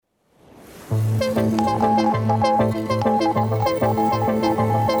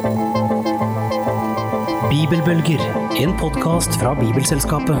Bibelbølger, en podcast fra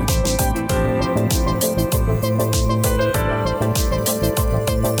Bibelselskapet.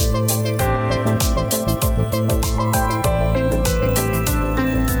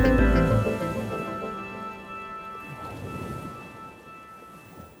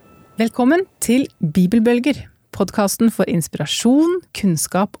 Velkommen til Bibelbølger, podcasten for inspirasjon,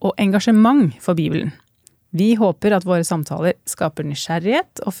 kunnskap og engasjement for Bibelen. Vi håper at våre samtaler skaper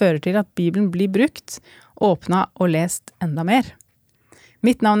nysgjerrighet og fører til at Bibelen blir brukt, åpnet og lest enda mer.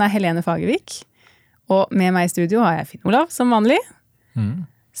 Mitt navn er Helene Fagervik, og med meg i studio har jeg Finn Olav som vanlig.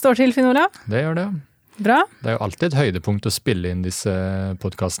 Står til, Finn Olav? Det gjør det. Bra. Det er jo alltid et høydepunkt å spille inn disse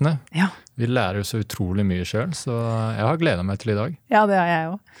podcastene. Ja. Vi lærer jo så utrolig mye selv, så jeg har gledet meg til i dag. Ja, det har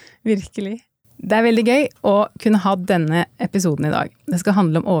jeg også. Virkelig. Det er veldig gøy å kunne ha denne episoden i dag. Det skal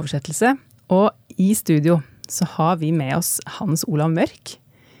handle om oversettelse, og i studio så har vi med oss Hans Olav Mørk.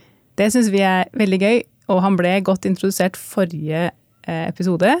 Det synes vi er veldig gøy, og han ble godt introdusert forrige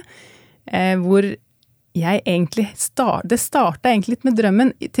episode, hvor det startet egentlig litt med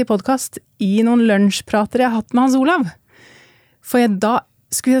drømmen til podcast i noen lunsjprater jeg har hatt med Hans Olav. For da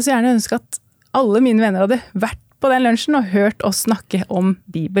skulle jeg så gjerne ønske at alle mine venner hadde vært på den lunsjen og hørt oss snakke om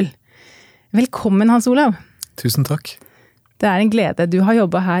Bibel. Velkommen, Hans Olav. Tusen takk. Det er en glede. Du har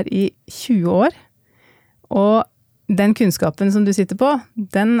jobbet her i 20 år, og den kunnskapen som du sitter på,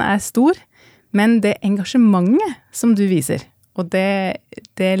 den er stor, men det engasjementet som du viser, og det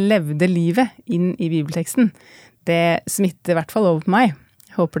levde livet inn i bibelteksten, det smitter i hvert fall over på meg.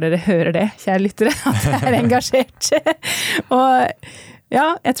 Jeg håper dere hører det, kjære lyttere, at jeg er engasjert. Og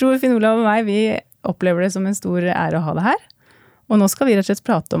ja, jeg tror Finn Olav og meg, vi opplever det som en stor ære å ha det her. Og nå skal vi rett og slett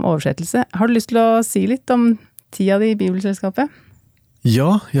prate om oversettelse. Har du lyst til å si litt om tida di i Bibelselskapet?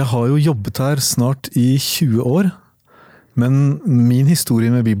 Ja, jeg har jo jobbet her snart i 20 år, men min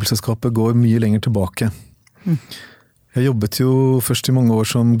historie med Bibelselskapet går mye lenger tilbake. Jeg jobbet jo først i mange år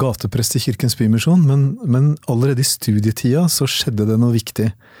som gateprest i Kirkens Bymisjon, men allerede i studietida så skjedde det noe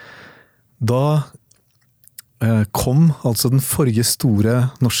viktig. Da kom altså den forrige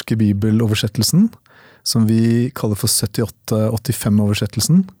store norske bibeloversettelsen, som vi kaller for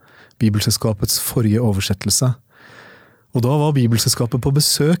 78-85-oversettelsen, Bibelselskapets forrige oversettelse. Og da var Bibelselskapet på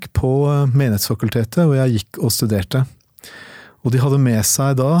besøk på menighetsfakultetet, og jeg gikk og studerte. Og de hadde med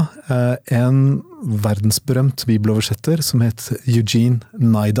seg da en verdensberømt bibeloversetter som het Eugene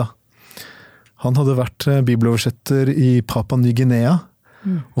Nida. Han hadde vært bibeloversetter i Papua Ny-Guinea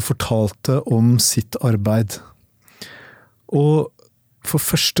og fortalte om sitt arbeid. Og for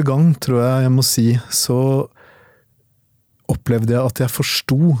første gang, tror jeg må si, så opplevde jeg at jeg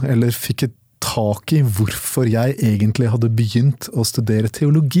forstod, eller fikk et tak i hvorfor jeg egentlig hadde begynt å studere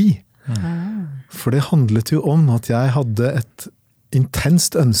teologi. For det handlet jo om at jeg hadde et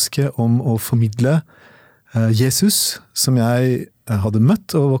intenst ønske om å formidle Jesus, som jeg hadde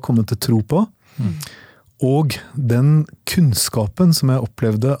møtt og var kommet til tro på, og den kunnskapen som jeg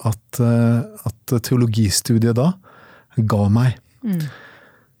opplevde at teologistudiet da ga meg.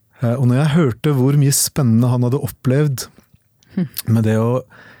 Og når jeg hørte hvor mye spennende han hadde opplevd med det å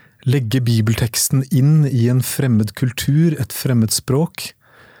legge bibelteksten inn i en fremmed kultur, et fremmed språk,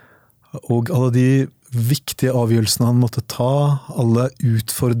 og alle de viktige avgjørelsene han måtte ta, alle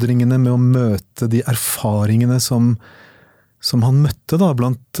utfordringene med å møte de erfaringene som han møtte da,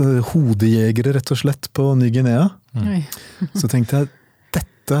 blant hodejegere rett og slett på Ny-Guinea, så tenkte jeg,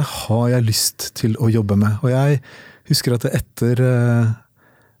 dette har jeg lyst til å jobbe med. Og jeg husker at etter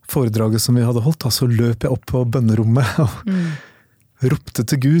foredraget som vi hadde holdt, så løp jeg opp på bønnerommet og ropte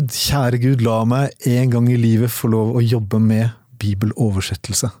til Gud, kjære Gud, la meg en gang i livet få lov å jobbe med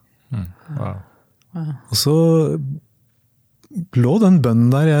bibeloversettelse. Wow. Og så lå den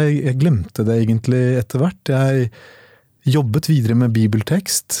bønnen der, jeg glemte det egentlig etter hvert. Jeg jobbet videre med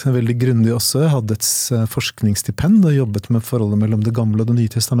bibeltekst, veldig grundig også. Jeg hadde et forskningsstipend og jobbet med forholdet mellom det gamle og det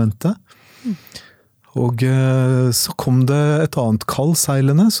nye testamentet. Og så kom det et annet kall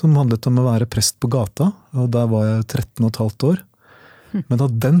seilende som handlet om å være prest på gata, og der var jeg 13,5 år. Men da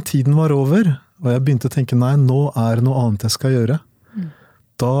den tiden var over, og jeg begynte å tenke, nei, nå er det noe annet jeg skal gjøre.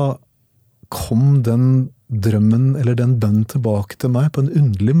 Da kom den drømmen, eller den bønnen tilbake til meg på en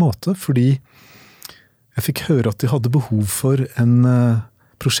underlig måte, fordi jeg fikk høre at de hadde behov for en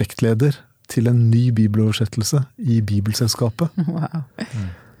prosjektleder til en ny bibeloversettelse i Bibelselskapet. Wow.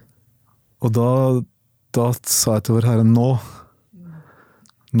 Og da sa jeg til vår Herre, nå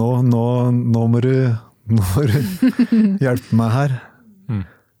må du hjelpe meg her.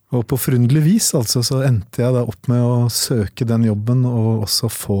 Og på forunderlig vis altså, så endte jeg da opp med å søke den jobben og også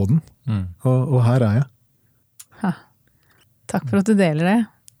få den. Og her er jeg. Ha. Takk for at du deler det.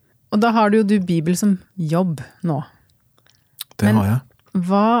 Og da har du Bibel som jobb nå. Det har jeg.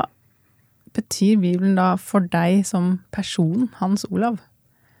 Hva betyr Bibelen da for deg som person, Hans Olav?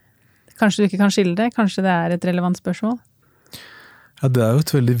 Kanskje du ikke kan skille det? Kanskje det er et relevant spørsmål? Ja, det er jo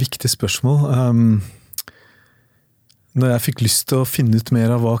et veldig viktig spørsmål. Når jeg fikk lyst til å finne ut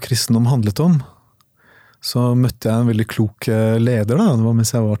mer av hva kristendom handlet om, så møtte jeg en veldig klok leder da. Det var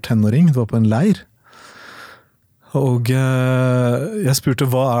mens jeg var tenåring, det var på en leir. Og jeg spurte,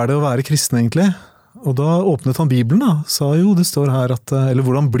 hva er det å være kristen egentlig? Og da åpnet han Bibelen da, sa jo, det står her at, eller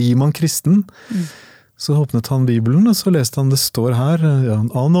hvordan blir man kristen? Så åpnet han Bibelen, og så leste han, det står her, ja,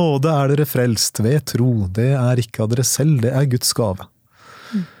 av nåde er dere frelst ved tro, det er ikke av dere selv, det er Guds gave.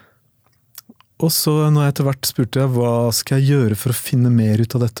 Og så når jeg etter hvert spurte jeg, hva skal jeg gjøre for å finne mer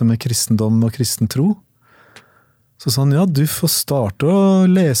ut av dette med kristendom og kristen tro? Så sa han, ja, du får starte å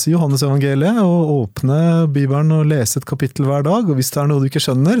lese Johannes evangeliet, og åpne Bibelen og lese et kapittel hver dag, og hvis det er noe du ikke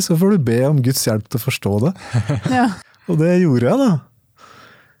skjønner, så får du be om Guds hjelp til å forstå det. Ja. Og det gjorde jeg da.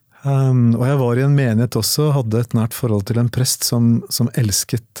 Og jeg var i en menighet også, hadde et nært forhold til en prest som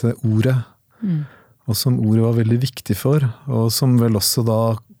elsket ordet, og som ordet var veldig viktig for, og som vel også da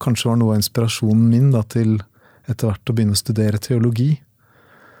kanskje var noe av inspirasjonen min da, til etter hvert å begynne å studere teologi.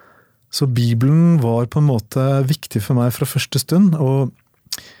 Så Bibelen var på en måte viktig for meg fra første stund, og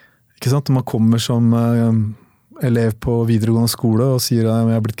ikke sant, når man kommer som elev på videregående skole og sier at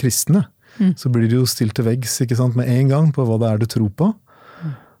jeg er blitt kristen, så blir det jo stilt til veggs, ikke sant, med en gang på hva det er du tror på.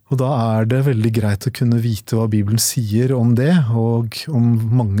 Og da er det veldig greit å kunne vite hva Bibelen sier om det, og om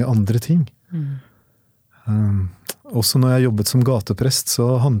mange andre ting. Også når jeg jobbet som gateprest,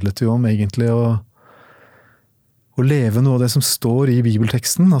 så handlet det jo om egentlig å leve noe av det som står i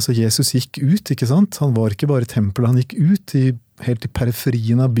bibelteksten. Altså Jesus gikk ut, ikke sant? Han var ikke bare i tempelet, han gikk ut helt i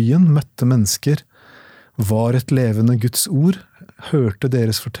periferien av byen, møtte mennesker, var et levende Guds ord, hørte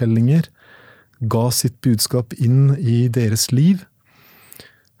deres fortellinger, ga sitt budskap inn i deres liv.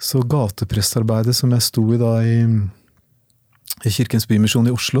 Så gateprestarbeidet som jeg sto i da i Kirkens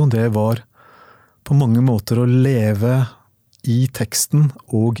Bymisjon i Oslo, det var på mange måter å leve i teksten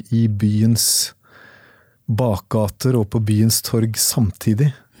og i byens bakgater og på byens torg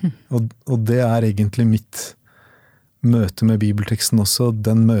samtidig. Og det er egentlig mitt møte med bibelteksten også.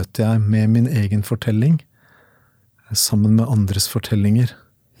 Den møter jeg med min egen fortelling, sammen med andres fortellinger.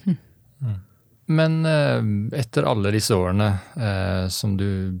 Men etter alle disse årene som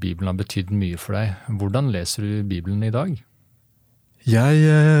Bibelen har betydd mye for deg, hvordan leser du Bibelen i dag?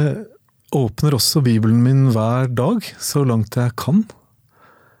 Jeg åpner også Bibelen min hver dag, så langt jeg kan.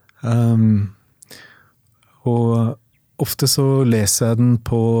 Og ofte så leser jeg den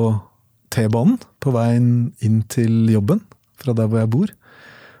på T-banen, på veien inn til jobben, fra der hvor jeg bor.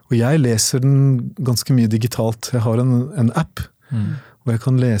 Og jeg leser den ganske mye digitalt. Jeg har en app, hvor jeg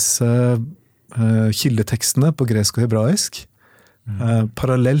kan lese kildetekstene på gresk og hebraisk,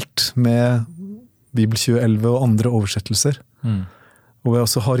 parallelt med Bibel 2011 og andre oversettelser. Og jeg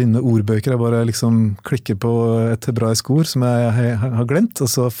også har inne ordbøker, jeg bare liksom klikker på et hebraisk ord som jeg har glemt, og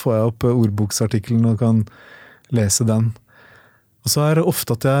så får jeg opp ordboksartikkelen og kan lese den. Og så er det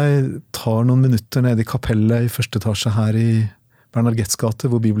ofte at jeg tar noen minutter nede i kapellet i første etasje her i Bernadgettes gate,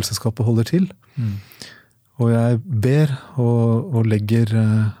 hvor Bibelselskapet holder til. Og jeg ber og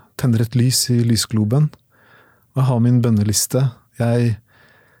tenner et lys i lysgloben, og jeg har min bønneliste. Jeg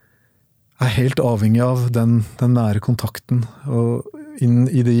er helt avhengig av den nære kontakten, og inn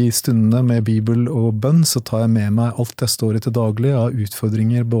i de stundene med Bibel og bønn, så tar jeg med meg alt jeg står i til daglig av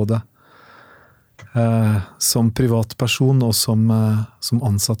utfordringer, både som privatperson og som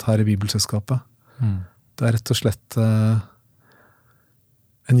ansatt her i Bibelselskapet. Det er rett og slett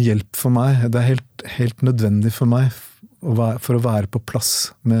en hjelp for meg. Det er helt nødvendig for meg for å være på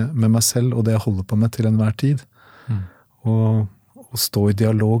plass med meg selv og det jeg holder på med til enhver tid. Og stå i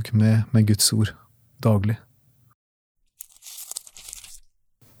dialog med Guds ord daglig.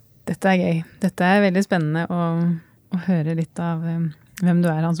 Dette er gøy. Dette er veldig spennende å høre litt av hvem du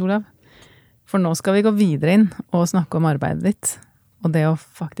er, Hans Olav. For nå skal vi gå videre inn og snakke om arbeidet ditt, og det å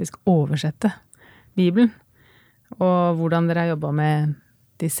faktisk oversette Bibelen, og hvordan dere har jobbet med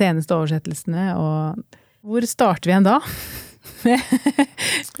de seneste oversettelsene, og hvor starter vi igjen da?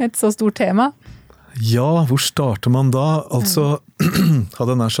 Med et så stort tema? Ja, hvor starter man da? Altså,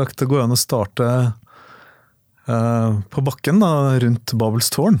 hadde jeg nær sagt, det går an å starte på bakken da, rundt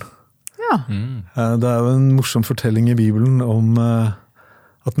Babels tårn. Ja. Det er jo en morsom fortelling i Bibelen om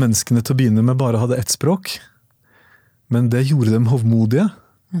at menneskene til å begynne med bare hadde ett språk, men det gjorde dem hovmodige.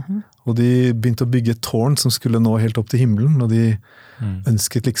 Og de begynte å bygge et tårn som skulle nå helt opp til himmelen, og de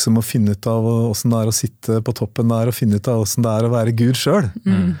ønsket liksom å finne ut av hvordan det er å sitte på toppen der, og finne ut av hvordan det er å være Gud selv.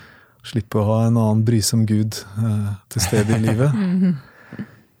 Slippe å ha en annen brysom Gud til stede i livet.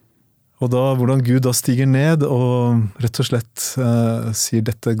 Og da, hvordan Gud da stiger ned og rett og slett sier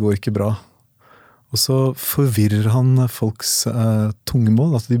dette går ikke bra. Og så forvirrer han folks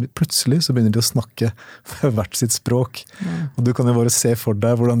tungemål. Altså plutselig så begynner de å snakke hvert sitt språk. Og du kan jo bare se for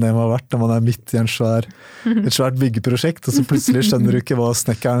deg hvordan det må ha vært når man er midt i et svært byggeprosjekt, og så plutselig skjønner du ikke hva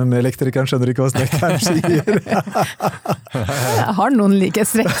elektrikeren skjønner ikke hva snekkeren sier. Jeg har noen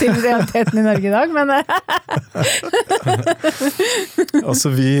likhetstrekk til realiteten i Norge i dag, men...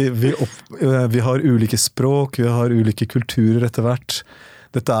 Altså vi har ulike språk, vi har ulike kulturer etter hvert.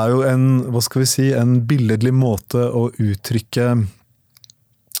 Dette er jo en billedlig måte å uttrykke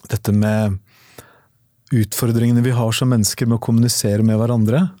dette med utfordringene vi har som mennesker med å kommunisere med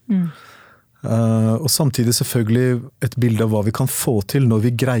hverandre. Og samtidig selvfølgelig et bilde av hva vi kan få til når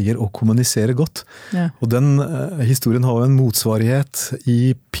vi greier å kommunisere godt. Ja. Og den historien har jo en motsvarighet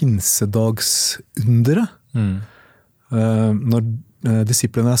i pinsedagsunderet. Når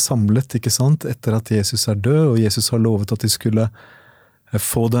disiplene er samlet, ikke sant, etter at Jesus er død, og Jesus har lovet at de skulle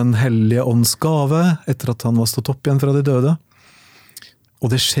få den hellige ånds gave etter at han var stått opp igjen fra de døde.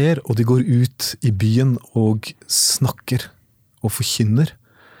 Og det skjer, og de går ut i byen og snakker og forkynner.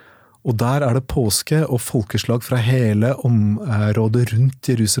 Og der er det påske og folkeslag fra hele området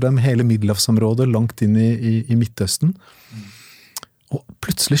rundt Jerusalem, hele Middelhavsområdet, langt inn i Midtøsten. Og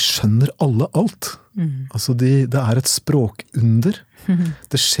plutselig skjønner alle alt. Altså det er et språkunder.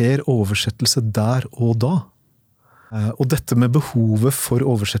 Det skjer oversettelse der og da. Og dette med behovet for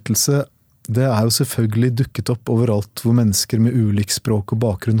oversettelse, det er jo selvfølgelig dukket opp overalt hvor mennesker med ulik språk og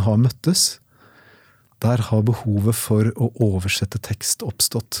bakgrunn har møttes. Der har behovet for å oversette tekst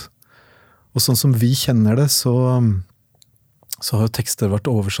oppstått. Og sånn som vi kjenner det, så har jo tekster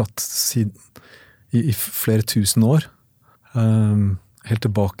vært oversatt siden, i flere tusen år. Helt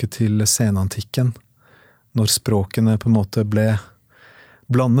tilbake til senantikken, når språkene på en måte ble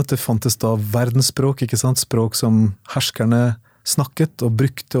blandet. Det fantes da verdensspråk, ikke sant? Språk som herskerne snakket og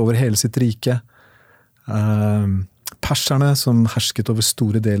brukte over hele sitt rike. Perserne som hersket over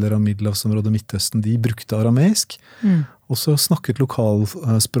store deler av Middelhavsområdet og Midtøsten, de brukte arameisk. Og så snakket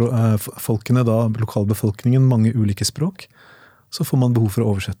lokalbefolkningen mange ulike språk. Så får man behov for å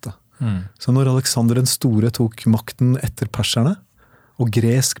oversette. Så når Alexander den store tok makten etter perserne, og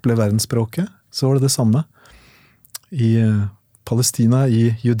gresk ble verdensspråket, så var det det samme. I Palestina,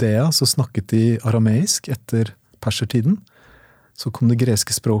 i Judea, så snakket de arameisk etter persertiden. Så kom det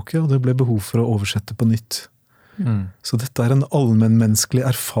greske språket, og det ble behov for å oversette på nytt. Så dette er en allmennmenneskelig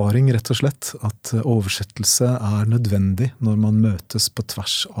erfaring, rett og slett, at oversettelse er nødvendig når man møtes på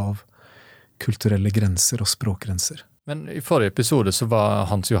tvers av kulturelle grenser og språkgrenser. Men i forrige episode så var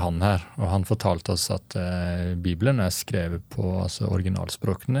Hans Johan her, og han fortalte oss at Bibelen er skrevet på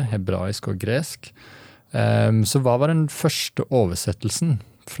originalspråkene, hebraisk og gresk. Så hva var den første oversettelsen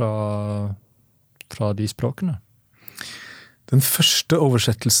fra de språkene? Den første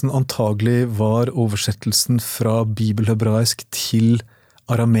oversettelsen antagelig var oversettelsen fra bibelhebraisk til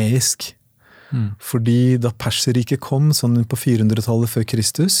arameisk. Fordi da Perserriket kom, sånn på 400-tallet før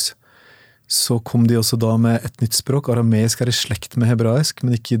Kristus, så kom de også da med et nytt språk. Arameisk er i slekt med hebraisk,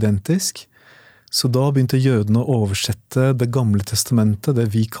 men ikke identisk. Så da begynte jødene å oversette det gamle testamentet, det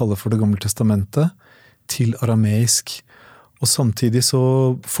vi kaller for det gamle testamentet, til arameisk. Og samtidig så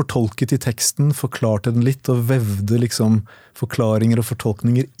fortolket de teksten, forklarte den litt, og vevde liksom forklaringer og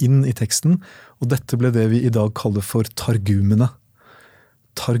fortolkninger inn i teksten. Og dette ble det vi i dag kaller for targumene.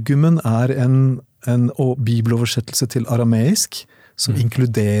 Targumen er en bibeloversettelse til arameisk, som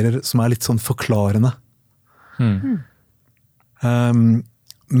inkluderer, som er litt sånn forklarende.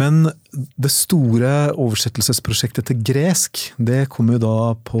 Men det store oversettelsesprosjektet til gresk, det kom jo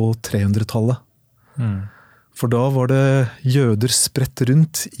da på 300-tallet. For da var det jøder spredt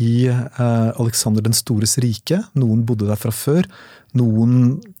rundt i Alexander den stores rike. Noen bodde der fra før,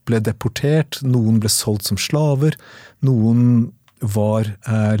 noen ble deportert, noen ble solgt som slaver, noen var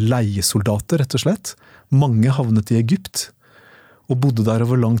leiesoldater, rett og slett. Mange havnet i Egypt, og bodde der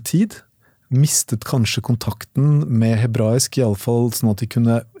over lang tid. Mistet kanskje kontakten med hebraisk, i alle fall sånn at de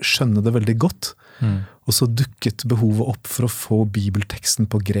kunne skjønne det veldig godt. Og så dukket behovet opp for å få bibelteksten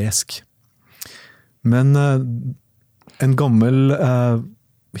på gresk. Men en gammel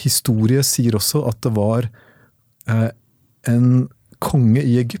historie sier også at det var en konge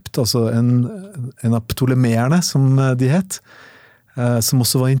i Egypt, altså en av ptolemeerne som de het, som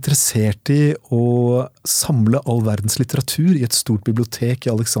også var interessert i å samle all verdens litteratur i et stort bibliotek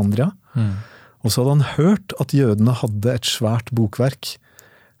i Alexandria. Og så hadde han hørt at jødene hadde et svært bokverk,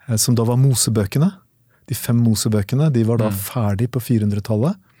 som da var Mosebøkene. De 5 Mosebøkene, de var da ferdig på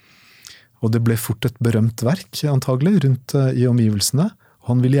 400-tallet. Og det ble fort et berømt verk, antagelig, rundt i omgivelsene. Og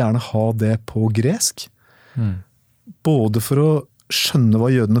han ville gjerne ha det på gresk. Både for å skjønne hva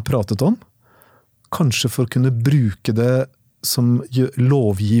jødene pratet om, kanskje for å kunne bruke det som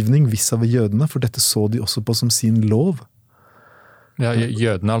lovgivning vis-à-vis jødene, for dette så de også på som sin lov. Ja,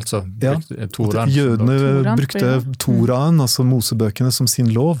 jødene altså. Ja, Toraen. Jødene brukte Toraen, altså Mosebøkene, som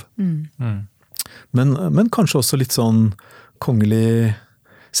sin lov. Men kanskje også litt sånn kongelig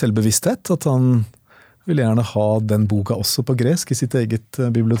selvbevissthet, at han ville gjerne ha den boka også på gresk i sitt eget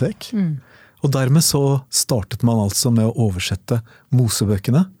bibliotek. Og dermed så startet man altså med å oversette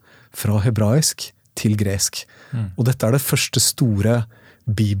Mosebøkene fra hebraisk til gresk. Og dette er det første store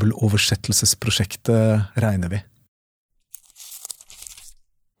bibeloversettelsesprosjektet, regner vi.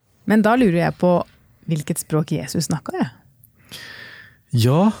 Men da lurer jeg på hvilket språk Jesus snakket, ja?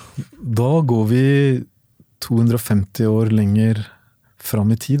 Ja, da går vi 250 år lenger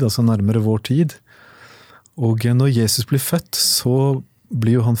fram i tid, altså nærmere vår tid. Og når Jesus blir født, så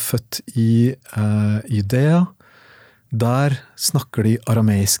blir jo han født i Judea. Der snakker de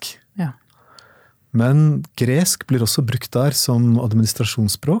arameisk. Ja. Men gresk blir også brukt der som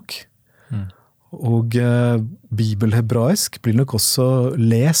administrasjonsspråk. Og bibelhebraisk blir nok også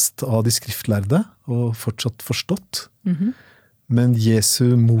lest av de skriftlærde og fortsatt forstått. Men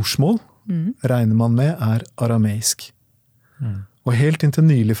Jesu morsmål regner man med er arameisk. Og helt inntil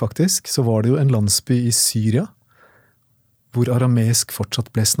nylig faktisk så var det jo en landsby i Syria hvor arameisk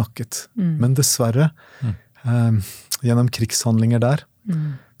fortsatt ble snakket. Men dessverre, gjennom krigshandlinger der,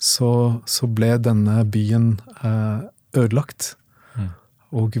 så ble denne byen ødelagt.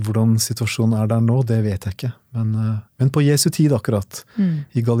 Og hvordan situasjonen er der nå, det vet jeg ikke. Men på Jesu tid akkurat,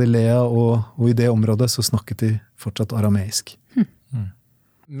 i Galilea og i det området, så snakket de fortsatt arameisk.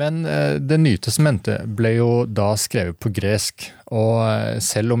 Men Det nye testamentet ble jo da skrevet på gresk, og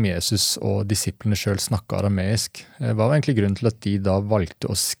selv om Jesus og disiplene selv snakket arameisk, hva var egentlig grunnen til at de da valgte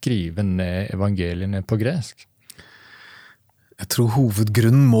å skrive ned evangeliene på gresk? Jeg tror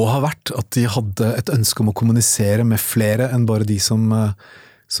hovedgrunnen må ha vært at de hadde et ønske om å kommunisere med flere enn bare de som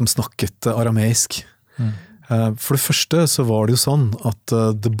snakket arameisk. For det første så var det jo sånn at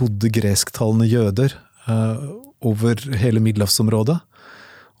det bodde gresktalende jøder over hele middelhavsområdet.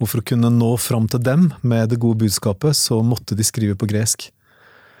 Og for å kunne nå fram til dem med det gode budskapet, så måtte de skrive på gresk.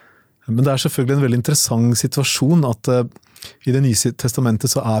 Men det er selvfølgelig en veldig interessant situasjon at i Det nye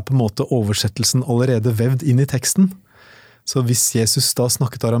testamentet så er på en måte oversettelsen allerede vevd inn i teksten. Så hvis Jesus da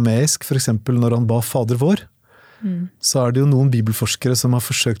snakket arameisk, for eksempel når han ba Fader vår, så er det jo noen bibelforskere som har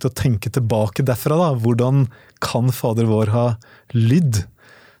forsøkt å tenke tilbake derfra da. Hvordan kan Fader vår ha lydd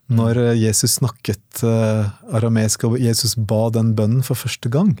når Jesus snakket arameisk og Jesus ba den bønnen for første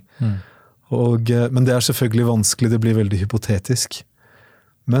gang? Men det er selvfølgelig vanskelig, det blir veldig hypotetisk.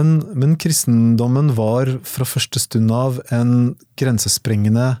 Men kristendommen var fra første stund av en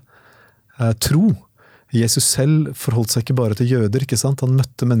grensesprengende tro. Jesus selv forholdt seg ikke bare til jøder, ikke sant? Han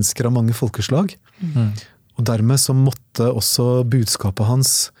møtte mennesker av mange folkeslag. Og dermed så måtte også budskapet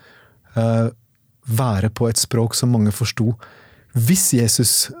hans være på et språk som mange forsto. Hvis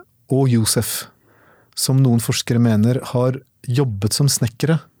Jesus og Josef, som noen forskere mener, har jobbet som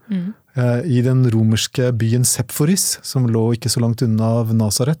snekkere i den romerske byen Sepphoris, som lå ikke så langt unna av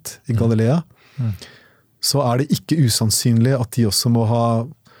Nazaret i Galilea, så er det ikke usannsynlig at de også må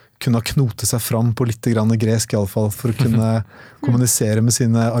kunne knote seg fram på litt grann gresk i alle fall, for å kunne kommunisere med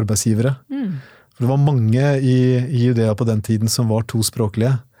sine arbeidsgivere. For det var mange i Judea på den tiden som var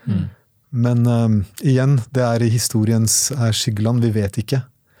tospråklige. Men igjen, det er i historiens skyggeland, vi vet ikke.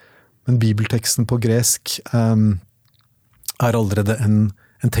 Men bibelteksten på gresk er allerede en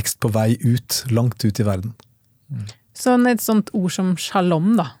tekst på vei ut, langt ut i verden. Sånn et sånt ord som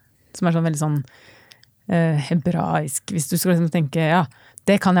shalom da, som er sånn veldig sånn hebraisk, hvis du skal liksom tenke, ja,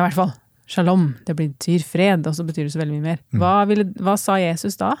 det kan jeg i hvert fall. Shalom, det betyr fred, og så betyr det så veldig mye mer. Hva sa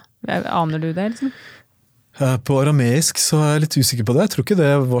Jesus da? Aner du det, liksom? På arameisk så er jeg litt usikker på det. Jeg tror ikke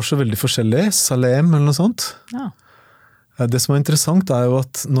det var så veldig forskjellig. Salem eller noe sånt. Ja. Det som er interessant er jo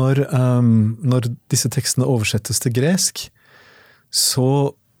at når disse tekstene oversettes til gresk, så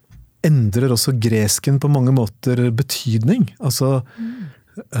endrer også gresken på mange måter betydning. Altså,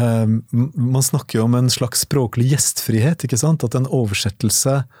 man snakker jo om en slags språklig gjestfrihet, ikke sant? At en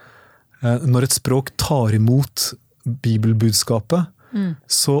oversettelse, når et språk tar imot bibelbudskapet,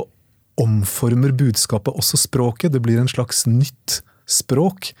 så omformer budskapet også språket. Det blir en slags nytt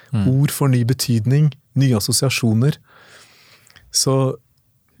språk. Ord får ny betydning, nye assosiasjoner. Så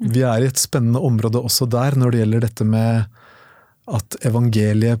vi i et spennende område også der når det gjelder dette med at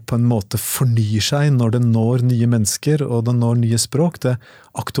evangeliet på en måte fornyer seg når det når nye mennesker og det når nye språk. Det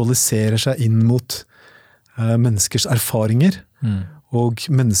aktualiserer seg inn mot menneskers erfaringer og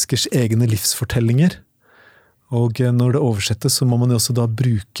menneskers egne livsfortellinger. Og når det oversettes, så må man jo også da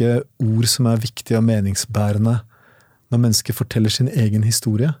bruke ord som viktige og meningsbærende når mennesker forteller sin egen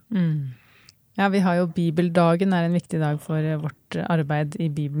historie. Ja, vi har jo Bibeldagen en viktig dag for vårt arbeid i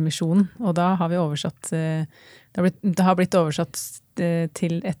Bibelmisjonen, og da har vi oversatt, det har blitt oversatt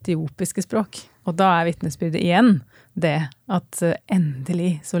til etiopiske språk. Og da vitnesbyrdet igjen det at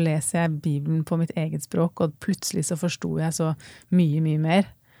endelig så leser jeg Bibelen på mitt eget språk, og plutselig så forstod jeg så mye, mye mer.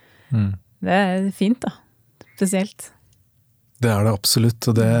 Det fint da, spesielt. Det det absolutt,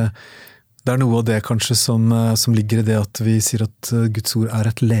 og det noe av det kanskje som ligger i det at vi sier at Guds ord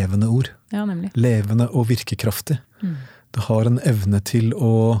et levende ord. Ja, nemlig. Levende og virkekraftig. Det har en evne til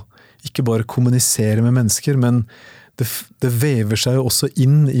å ikke bare kommunisere med mennesker, men det vever seg jo også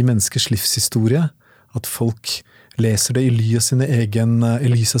inn i menneskers livshistorie, at folk leser det i lys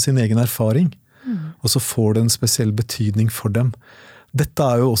av sin egen erfaring, og så får det en spesiell betydning for dem. Dette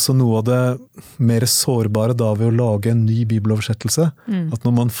jo også noe av det mer sårbare da ved å lage en ny bibeloversettelse, at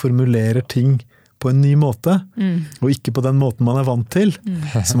når man formulerer ting på en ny måte, og ikke på den måten man vant til,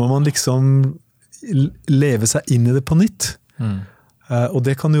 så må man liksom leve seg inn i det på nytt. Og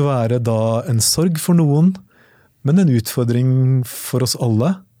det kan jo være da en sorg for noen, men en utfordring for oss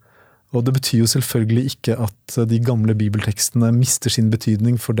alle. Og det betyr jo selvfølgelig ikke at de gamle bibeltekstene mister sin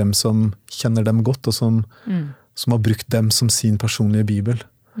betydning for dem som kjenner dem godt, og som har brukt dem som sin personlige bibel.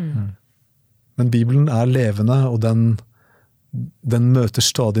 Men Bibelen levende, og den møter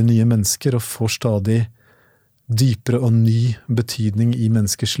stadig nye mennesker og får stadig dypere og ny betydning i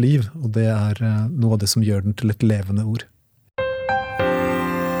menneskers liv, og det noe av det som gjør den til et levende ord.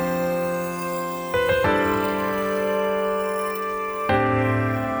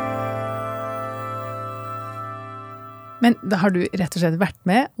 Men da har du rett og slett vært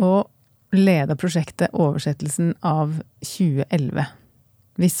med og ledet prosjektet Oversettelsen av 2011.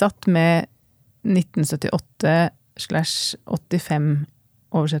 Vi satt med 1978/85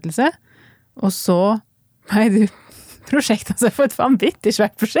 oversettelse, og så du prosjekt, altså for et vanvittig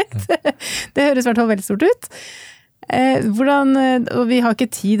svært prosjekt. Det høres i hvert fall veldig stort ut. Og vi har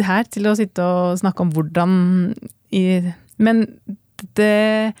ikke tid her til å sitte og snakke om hvordan, men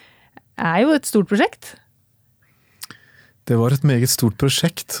det jo et stort prosjekt. Det var et meget stort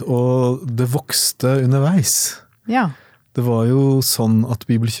prosjekt, og det vokste underveis. Ja. Det var jo sånn at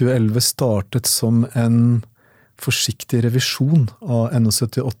Bibel 2011 startet som en forsiktig revisjon av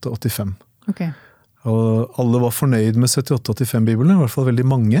NO78-85. Okay. Og alle var fornøyd med 78-85-bibelen, i hvert fall veldig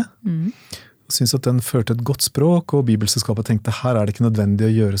mange. Og syntes at den førte et godt språk, og Bibelselskapet tenkte her det ikke nødvendig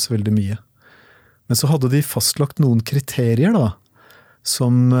å gjøre så veldig mye. Men så hadde de fastlagt noen kriterier da,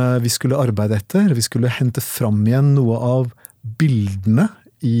 som vi skulle arbeide etter. Vi skulle hente fram igjen noe av bildene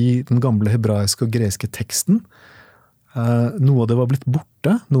i den gamle hebraiske og greske teksten. Noe av det var blitt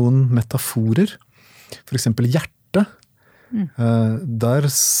borte, noen metaforer. For eksempel hjerte. Der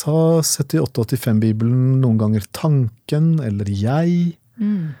sa 78-85-bibelen noen ganger tanken eller jeg.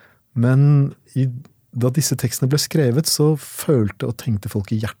 Men da disse tekstene ble skrevet, så følte og tenkte folk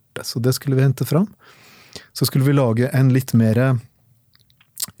i hjertet. Så det skulle vi hente fram. Så skulle vi lage en litt mer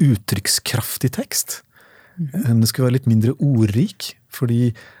uttrykkskraftig tekst. Det skulle være litt mindre ordrik,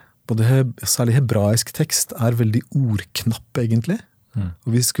 fordi særlig hebraisk tekst veldig ordknapp egentlig. Og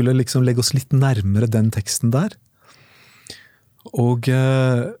vi skulle liksom legge oss litt nærmere den teksten der. Og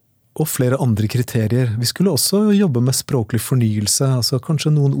flere andre kriterier. Vi skulle også jobbe med språklig fornyelse, altså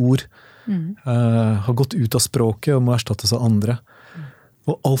kanskje noen ord har gått ut av språket og må erstattes av andre.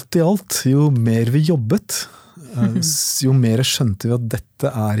 Og alt i alt, jo mer vi jobbet, jo mer skjønte vi at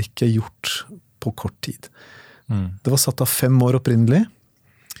dette ikke gjort på kort tid. Det var satt av 5 år opprinnelig.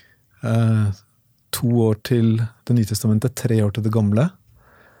 2 år til det nye testamentet, 3 år til det gamle.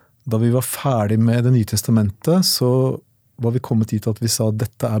 Da vi var ferdig med det nye testamentet, så var vi kommet hit at vi sa at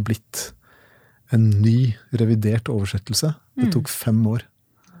dette blitt en ny, revidert oversettelse. Det tok 5 år.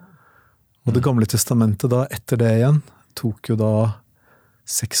 Og det gamle testamentet da, etter det igjen, tok jo da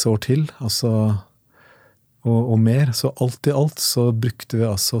 6 år til, altså, og mer. Så alt i alt så brukte vi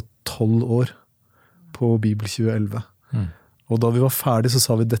altså 12 år på Bibel 2011. Og da vi var ferdig så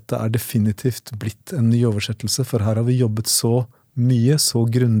sa vi dette definitivt blitt en ny oversettelse, for her har vi jobbet så mye, så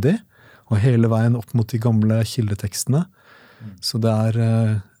grundig, og hele veien opp mot de gamle kildetekstene. Så det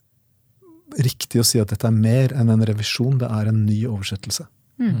riktig å si at dette mer enn en revisjon, det en ny oversettelse.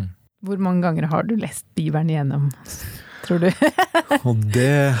 Hvor mange ganger har du lest Bibelen igjennom, tror du? Og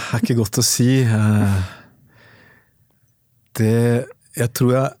det ikke godt å si. Jeg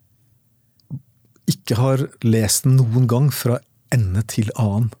tror jeg ikke har lest den noen gang fra ende til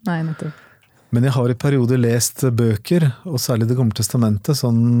annen. Nei, nettopp. Men jeg har i perioder lest bøker, og særlig Det gamle testamentet,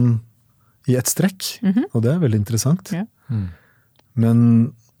 sånn i et strekk. Og det veldig interessant. Ja.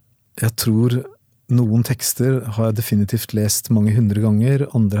 Men jeg tror noen tekster har jeg definitivt lest mange 100 ganger,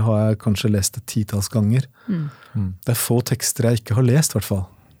 andre har jeg kanskje lest et 10-talls ganger. Det få tekster jeg ikke har lest, i hvert fall.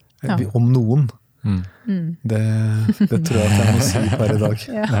 Ja. Om noen. Det tror jeg at jeg må si per i dag.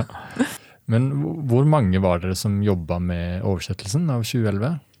 Ja. Men hvor mange var dere som jobbet med oversettelsen av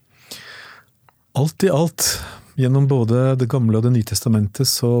 2011? Alt i alt, gjennom både Det gamle og Det nye testamentet,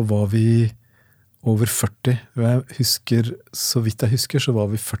 så var vi over 40. Så vidt jeg husker, så var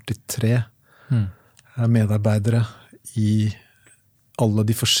vi 43 medarbeidere i alle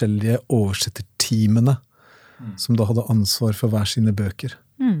de forskjellige oversetterteamene som da hadde ansvar for hver sine bøker.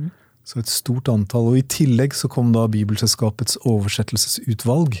 Så et stort antall. Og i tillegg så kom da Bibelselskapets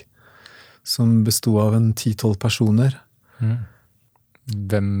oversettelsesutvalg, som bestod av 10-12 personer.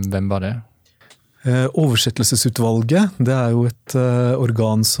 Hvem var det? Oversettelsesutvalget, det jo et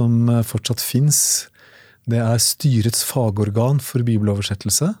organ som fortsatt finnes. Det styrets fagorgan for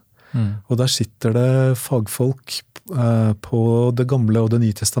bibeloversettelse. Og der sitter det fagfolk på Det gamle og Det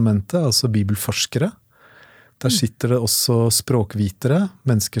nye testamentet, altså bibelforskere. Der sitter det også språkvitere,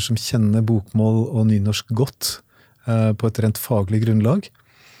 mennesker som kjenner bokmål og nynorsk godt på et rent faglig grunnlag.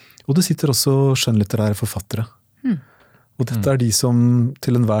 Og det sitter også skjønnlitterære forfattere. Og dette de som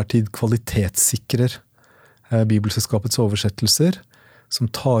til enhver tid kvalitetssikrer Bibelselskapets oversettelser,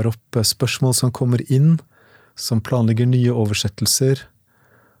 som tar opp spørsmål som kommer inn, som planlegger nye oversettelser,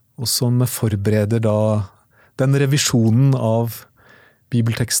 og som forbereder da den revisjonen av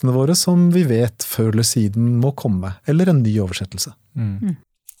bibeltekstene våre som vi vet før eller siden må komme, eller en ny oversettelse.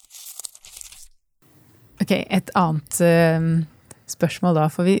 Ok, et annet spørsmål da,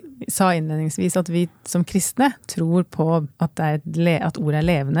 for vi sa innledningsvis at vi som kristne tror på at, at ordet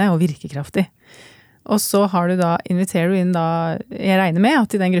levende og virkekraftig. Og så har du da, inviterer du inn da, jeg regner med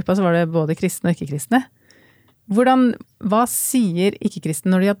at i den gruppa så var det både kristne og ikke-kristne. Hva sier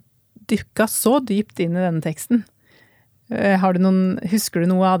ikke-kristne når de har dykket så dypt inn i denne teksten? Husker du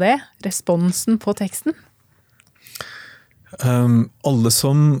noe av det? Responsen på teksten? Alle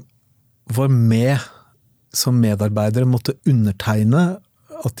som var med som medarbeidere måtte undertegne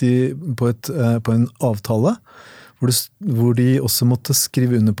at de på en avtale, hvor de også måtte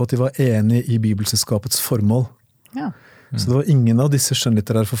skrive under på at de var enige i Bibelselskapets formål. Ja. Så det var ingen av disse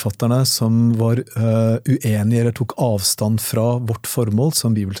skjønnlitterære forfatterne som var uenige eller tok avstand fra vårt formål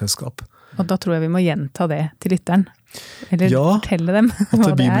som Bibelselskap. Og da tror jeg vi må gjenta det til lytteren. Eller fortelle dem hva at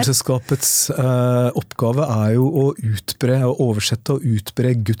det Bibelselskapets oppgave jo å oversette og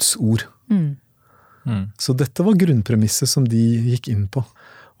utbre Guds ord. Så dette var grunnpremisset som de gikk inn på.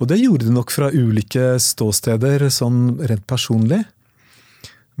 Og det gjorde de nok fra ulike ståsteder, sånn rent personlig.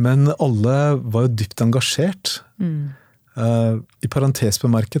 Men alle var jo dypt engasjert. I parentes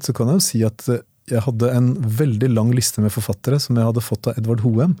bemerket så kan jeg jo si at jeg hadde en veldig lang liste med forfattere som jeg hadde fått av Edvard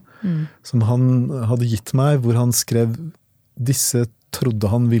Hoem, som han hadde gitt meg, hvor han skrev disse trodde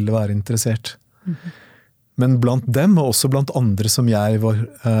han ville være interessert. Men blant dem, og også blant andre som jeg var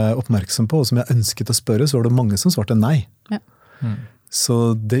oppmerksom på, og som jeg ønsket å spørre, så var det mange som svarte nei. Ja.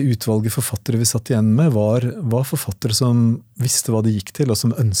 Så det utvalget forfattere vi satt igjen med var forfattere som visste hva det gikk til, og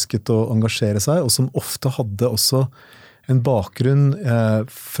som ønsket å engasjere seg, og som ofte hadde også en bakgrunn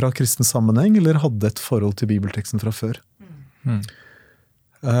fra kristen sammenheng, eller hadde et forhold til bibelteksten fra før.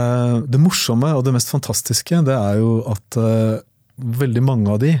 Det morsomme og det mest fantastiske, det jo at veldig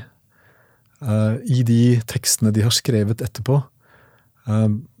mange av de, i de tekstene de har skrevet etterpå,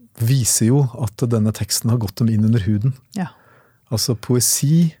 viser jo at denne teksten har gått dem inn under huden. Ja. Altså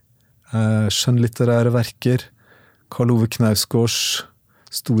poesi, skjønnlitterære verker, Karl Ove Knausgårds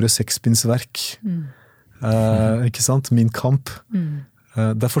store seksbindsverk, ikke sant? Min kamp.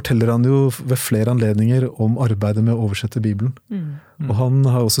 Der forteller han jo ved flere anledninger om arbeidet med å oversette Bibelen. Og han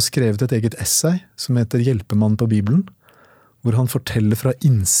har også skrevet et eget essay som heter Hjelpemann på Bibelen, hvor han forteller fra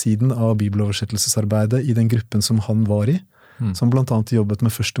innsiden av bibeloversettelsesarbeidet i den gruppen som han var i, som blant annet jobbet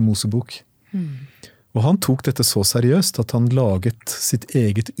med første Mosebok. Og han tok dette så seriøst at han laget sitt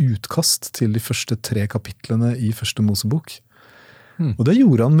eget utkast til de første 3 kapitlene i første Mosebok. Og det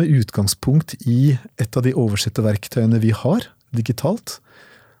gjorde han med utgangspunkt i et av de oversetterverktøyene vi har digitalt,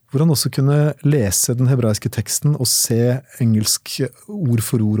 hvor han også kunne lese den hebraiske teksten og se engelsk ord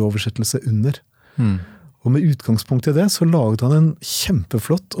for ord oversettelse under. Og med utgangspunkt i det så laget han en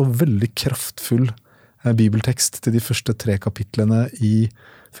kjempeflott og veldig kraftfull bibeltekst til de første 3 kapitlene i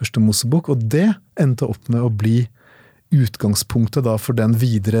første Mosebok, og det endte opp med å bli utgangspunktet da for den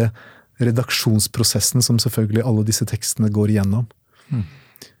videre redaksjonsprosessen som selvfølgelig alle disse tekstene går igjennom.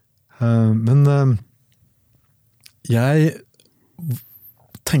 Men jeg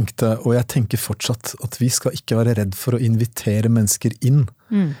tenkte, og jeg tenker fortsatt, at vi skal ikke være redd for å invitere mennesker inn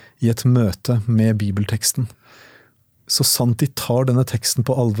i et møte med bibelteksten. Så sant de tar denne teksten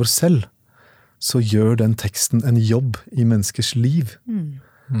på alvor selv, så gjør den teksten en jobb i menneskers liv.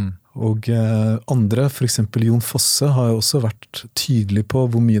 Og andre, for eksempel Jon Fosse, har jo også vært tydelig på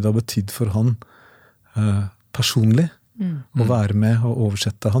hvor mye det har betydd for han personlig å være med og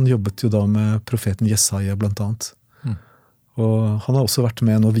oversette. Han jobbet jo da med profeten Jesaja blant annet. Og han har også vært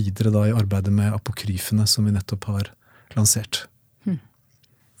med nå videre da i arbeidet med apokryfene som vi nettopp har lansert.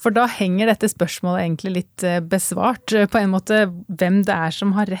 For da henger dette spørsmålet egentlig litt besvart, på en måte hvem det er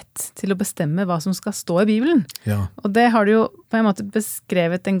som har rett til å bestemme hva som skal stå i Bibelen. Ja. Og det har du jo på en måte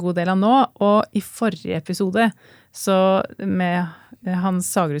beskrevet en god del av nå, og i forrige episode så med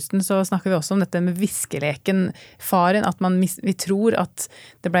Hans Sagerusten så snakker vi også om dette med viskeleken, faren, at vi tror at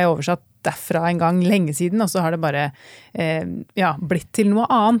det ble oversatt derfra en gang lenge siden, og så har det bare blitt til noe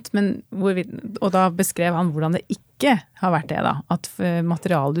annet, og da beskrev han hvordan det ikke har vært det da, at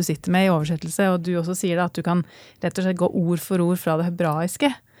materialet du sitter med i oversettelse, og du også sier da at du kan rett og slett gå ord for ord fra det hebraiske.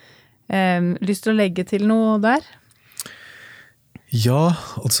 Lyst til å legge til noe der? Ja,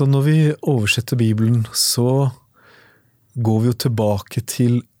 altså når vi oversetter Bibelen, så går vi jo tilbake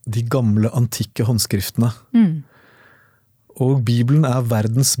til de gamle antikke håndskriftene. Og Bibelen er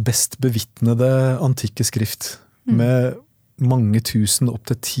verdens best bevittnede antikke skrift, med mange tusen, opp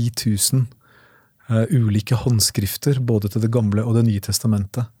til 10 000 ulike håndskrifter, både til det gamle og det nye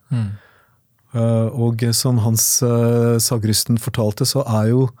testamentet. Og som Hans Sagerusten fortalte, så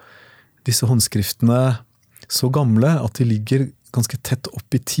er jo disse håndskriftene så gamle at de ligger ganske tett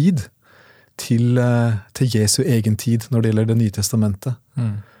opp i tid til Jesu egen tid når det gjelder det nye testamentet.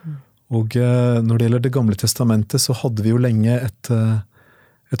 Og når det gjelder det gamle testamentet, så hadde vi jo lenge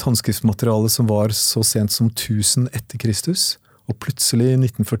et håndskriftmateriale som var så sent som 1000 etter Kristus. Og plutselig i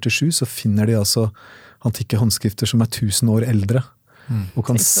 1947 så finner de altså antikke håndskrifter som er 1000 år eldre. Og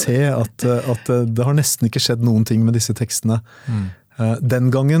kan se at det har nesten ikke skjedd noen ting med disse tekstene. Den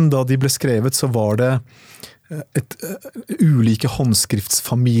gangen da de ble skrevet, så var det ulike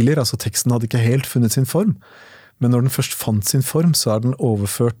håndskriftsfamilier, altså teksten hadde ikke helt funnet sin form. Men når den først fant sin form, så er den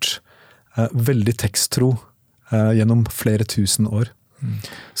overført veldig teksttro gjennom flere tusen år.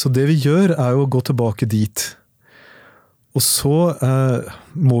 Så det vi gjør er jo å gå tilbake dit. Og så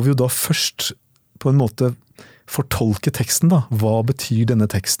må vi jo da først på en måte fortolke teksten da. Hva betyr denne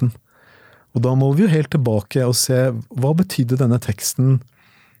teksten? Og da må vi jo helt tilbake og se, hva betydde denne teksten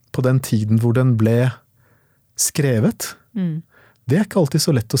på den tiden hvor den ble skrevet? Det er ikke alltid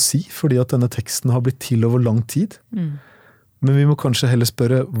så lett å si, fordi at denne teksten har blitt til over lang tid. Men vi må kanskje heller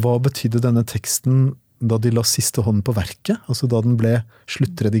spørre, hva betydde denne teksten da de la siste hånden på verket? Altså da den ble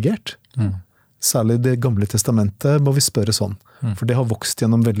sluttredigert? Særlig det gamle testamentet må vi spørre sånn, for det har vokst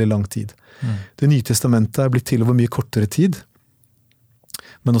gjennom veldig lang tid. Det nye testamentet er blitt til over mye kortere tid,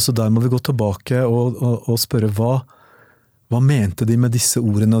 men også der må vi gå tilbake og spørre, hva mente de med disse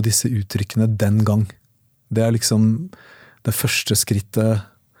ordene og disse uttrykkene den gang? Det er liksom det første skrittet.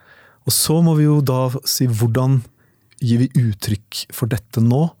 Og så må vi jo da si, hvordan gir vi uttrykk for dette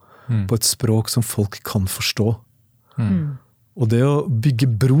nå, på et språk som folk kan forstå. Og det å bygge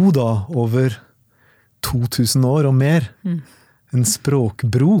bro da, over 2000 år og mer, en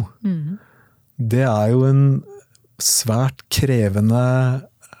språkbro, det er jo en svært krevende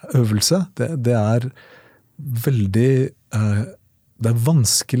øvelse. Det er veldig, det er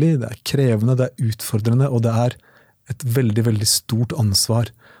vanskelig, det er krevende, det er utfordrende, og det er et veldig, veldig stort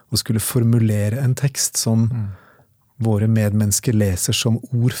ansvar å skulle formulere en tekst som våre medmennesker leser som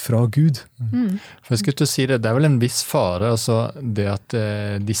ord fra Gud. For jeg skulle til å si det er vel en viss fare, altså det at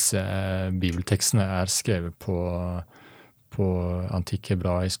disse bibeltekstene er skrevet på antikk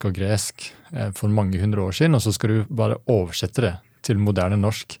hebraisk og gresk for mange hundre år siden, og så skal du bare oversette det til moderne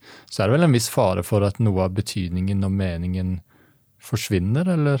norsk, så er det vel en viss fare for at noe av betydningen og meningen forsvinner,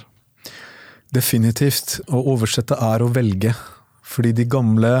 eller? Definitivt. Å oversette er å velge, fordi de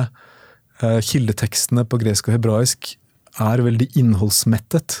gamle kildetekstene på gresk og hebraisk er veldig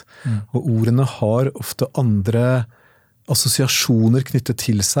innholdsmettet, og ordene har ofte andre assosiasjoner knyttet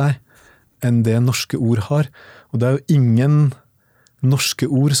til seg enn det norske ord har. Og det er jo ingen norske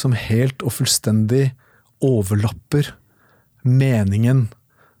ord som helt og fullstendig overlapper meningen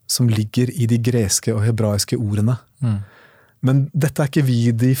som ligger i de greske og hebraiske ordene. Men dette ikke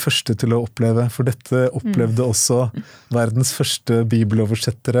vi de første til å oppleve, for dette opplevde også verdens første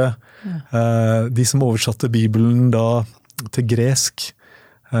bibeloversettere. De som oversatte Bibelen da til gresk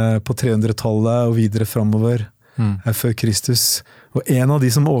på 300-tallet og videre fremover før Kristus. Og en av de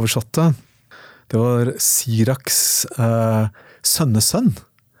som oversatte, det var Siraks sønnesønn.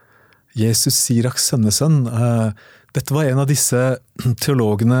 Jesus Siraks sønnesønn. Dette var en av disse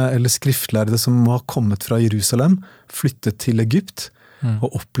teologene eller skriftlærde som har kommet fra Jerusalem, flyttet til Egypt,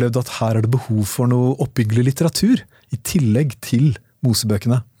 og opplevd at her det behov for noe oppbyggelig litteratur, i tillegg til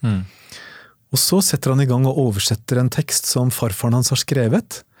Mosebøkene. Og så setter han i gang og oversetter en tekst som farfaren hans har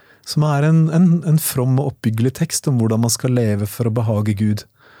skrevet, som en from og oppbyggelig tekst om hvordan man skal leve for å behage Gud.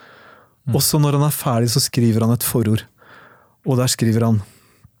 Og så når han ferdig, så skriver han et forord. Og der skriver han: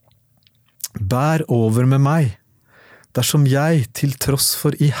 «Bær over med meg, dersom jeg, til tross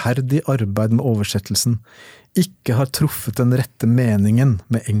for iherdig arbeid med oversettelsen, ikke har truffet den rette meningen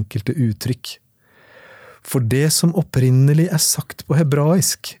med enkelte uttrykk. For det som opprinnelig sagt på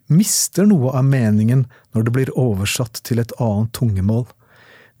hebraisk, mister noe av meningen når det blir oversatt til et annet tungemål.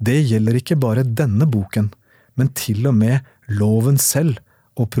 Det gjelder ikke bare denne boken, men til og med loven selv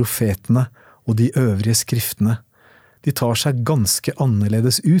og profetene og de øvrige skriftene. De tar seg ganske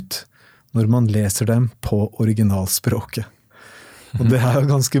annerledes ut når man leser dem på originalspråket.» Og det jo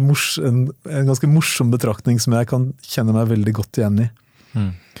en ganske morsom betraktning som jeg kan kjenne meg veldig godt igjen i.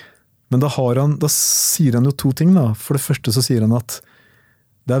 Men da sier han jo to ting da. For det første så sier han at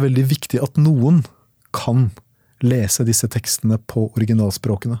det veldig viktig at noen kan lese disse tekstene på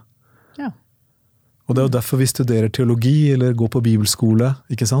originalspråkene. Ja. Og det jo derfor vi studerer teologi eller går på bibelskole,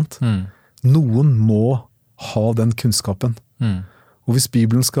 ikke sant? Noen må ha den kunnskapen. Og hvis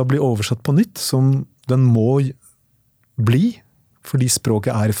Bibelen skal bli oversatt på nytt, som den må bli, fordi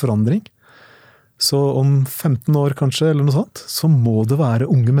språket i forandring, så om 15 år kanskje, eller noe sånt, så må det være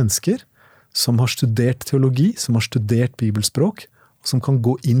unge mennesker som har studert teologi, som har studert bibelspråk, og som kan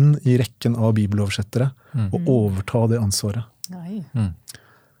gå inn i rekken av bibeloversettere og overta det ansvaret. Nei.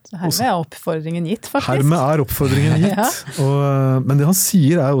 Så hermed oppfordringen gitt, faktisk. Hermed oppfordringen gitt. Men det han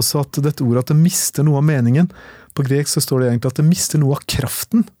sier også at dette ordet at det mister noe av meningen. På gresk så står det egentlig at det mister noe av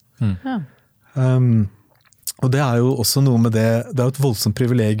kraften. Og det jo også noe med det jo et voldsomt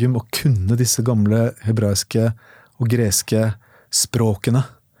privilegium å kunne disse gamle hebraiske og greske språkene,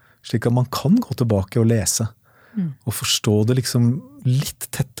 slik at man kan gå tilbake og lese, og forstå det liksom litt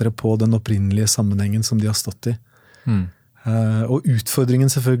tettere på den opprinnelige sammenhengen som de har stått i. Og utfordringen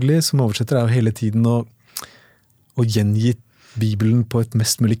selvfølgelig, som oversetter, jo hele tiden å gjengi Bibelen på et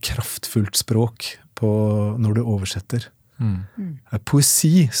mest mulig kraftfullt språk når du oversetter.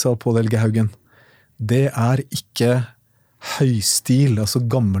 Poesi, sa Pål Helge Haugen, det ikke høystil, altså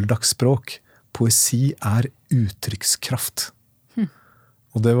gammeldags språk. Poesi uttrykkskraft.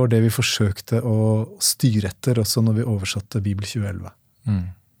 Og det var det vi forsøkte å styre etter også når vi oversatte Bibel 2011.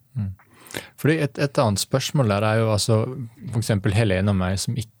 Fordi et annet spørsmål der jo altså, for eksempel Helene og meg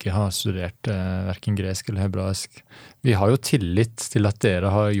som ikke har studert hverken gresk eller hebraisk. Vi har jo tillit til at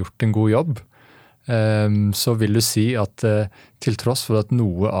dere har gjort en god jobb. Så vil du si at til tross for at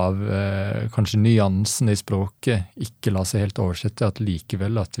noe av kanskje nyansen i språket ikke lar seg helt oversette, at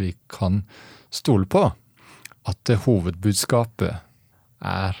likevel at vi kan stole på at hovedbudskapet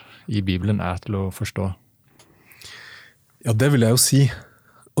i Bibelen til å forstå? Ja, det vil jeg jo si.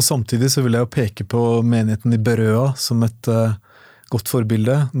 Og samtidig så vil jeg jo peke på menigheten i Berøa som et godt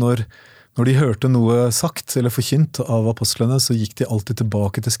forbilde. Når de hørte noe sagt eller forkynt av apostlene, så gikk de alltid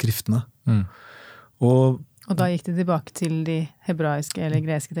tilbake til skriftene. Og da gikk de tilbake til de hebraiske eller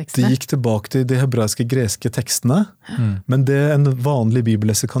greske tekstene? De gikk tilbake til de hebraiske greske tekstene, men det en vanlig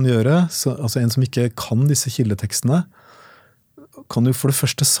bibelleser kan gjøre, altså en som ikke kan disse kildetekstene, kan jo for det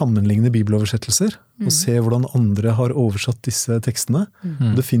første sammenligne bibeloversettelser, og se hvordan andre har oversatt disse tekstene.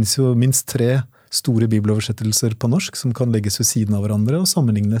 Og det finnes jo minst 3 store bibeloversettelser på norsk, som kan legges ved siden av hverandre og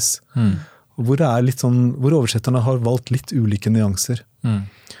sammenlignes. Hvor oversetterne har valgt litt ulike nyanser.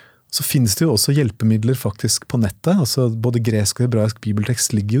 Så finnes det jo også hjelpemidler faktisk på nettet, altså både gresk og hebraisk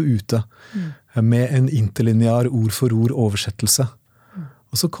bibeltekst ligger jo ute med en interlinear ord for ord oversettelse.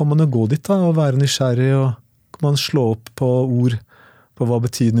 Og så kan man jo gå dit da, og være nysgjerrig, og kan man slå opp på ord, på hva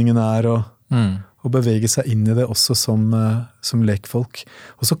betydningen og bevege seg inn i det også som lekfolk.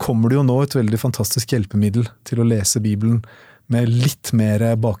 Og så kommer det jo nå et veldig fantastisk hjelpemiddel til å lese Bibelen med litt mer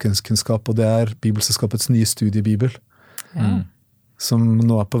bakgrunnskunnskap, og det Bibelselskapets nye studiebibel. som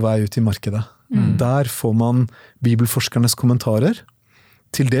nå på vei ut i markedet. Der får man bibelforskernes kommentarer,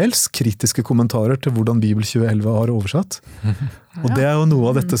 til dels kritiske kommentarer til hvordan Bibel 2011 har oversatt. Og det jo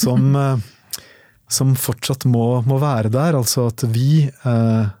noe av dette som fortsatt må være der, altså at vi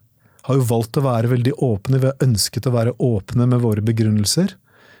har jo valgt å være veldig åpne, vi har ønsket å være åpne med våre begrunnelser,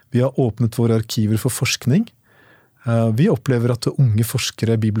 vi har åpnet våre arkiver for forskning. Vi opplever at unge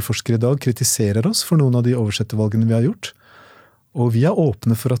forskere, bibelforskere i dag, kritiserer oss for noen av de oversettervalgene vi har gjort. Og vi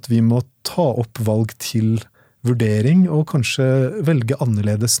åpne for at vi må ta opp valg til vurdering, og kanskje velge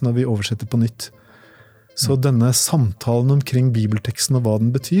annerledes når vi oversetter på nytt. Så denne samtalen omkring bibelteksten og hva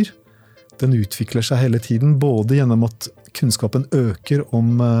den betyr, den utvikler seg hele tiden, både gjennom at kunnskapen øker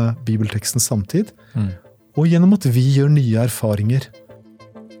om bibeltekstens samtid, og gjennom at vi gjør nye erfaringer.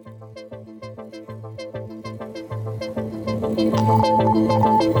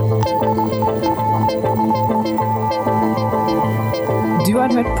 Du har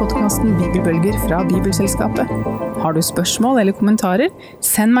hørt podcasten Bibelbølger fra Bibelselskapet. Har du spørsmål eller kommentarer,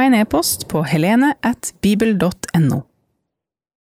 send meg en e-post på helene@bibel.no.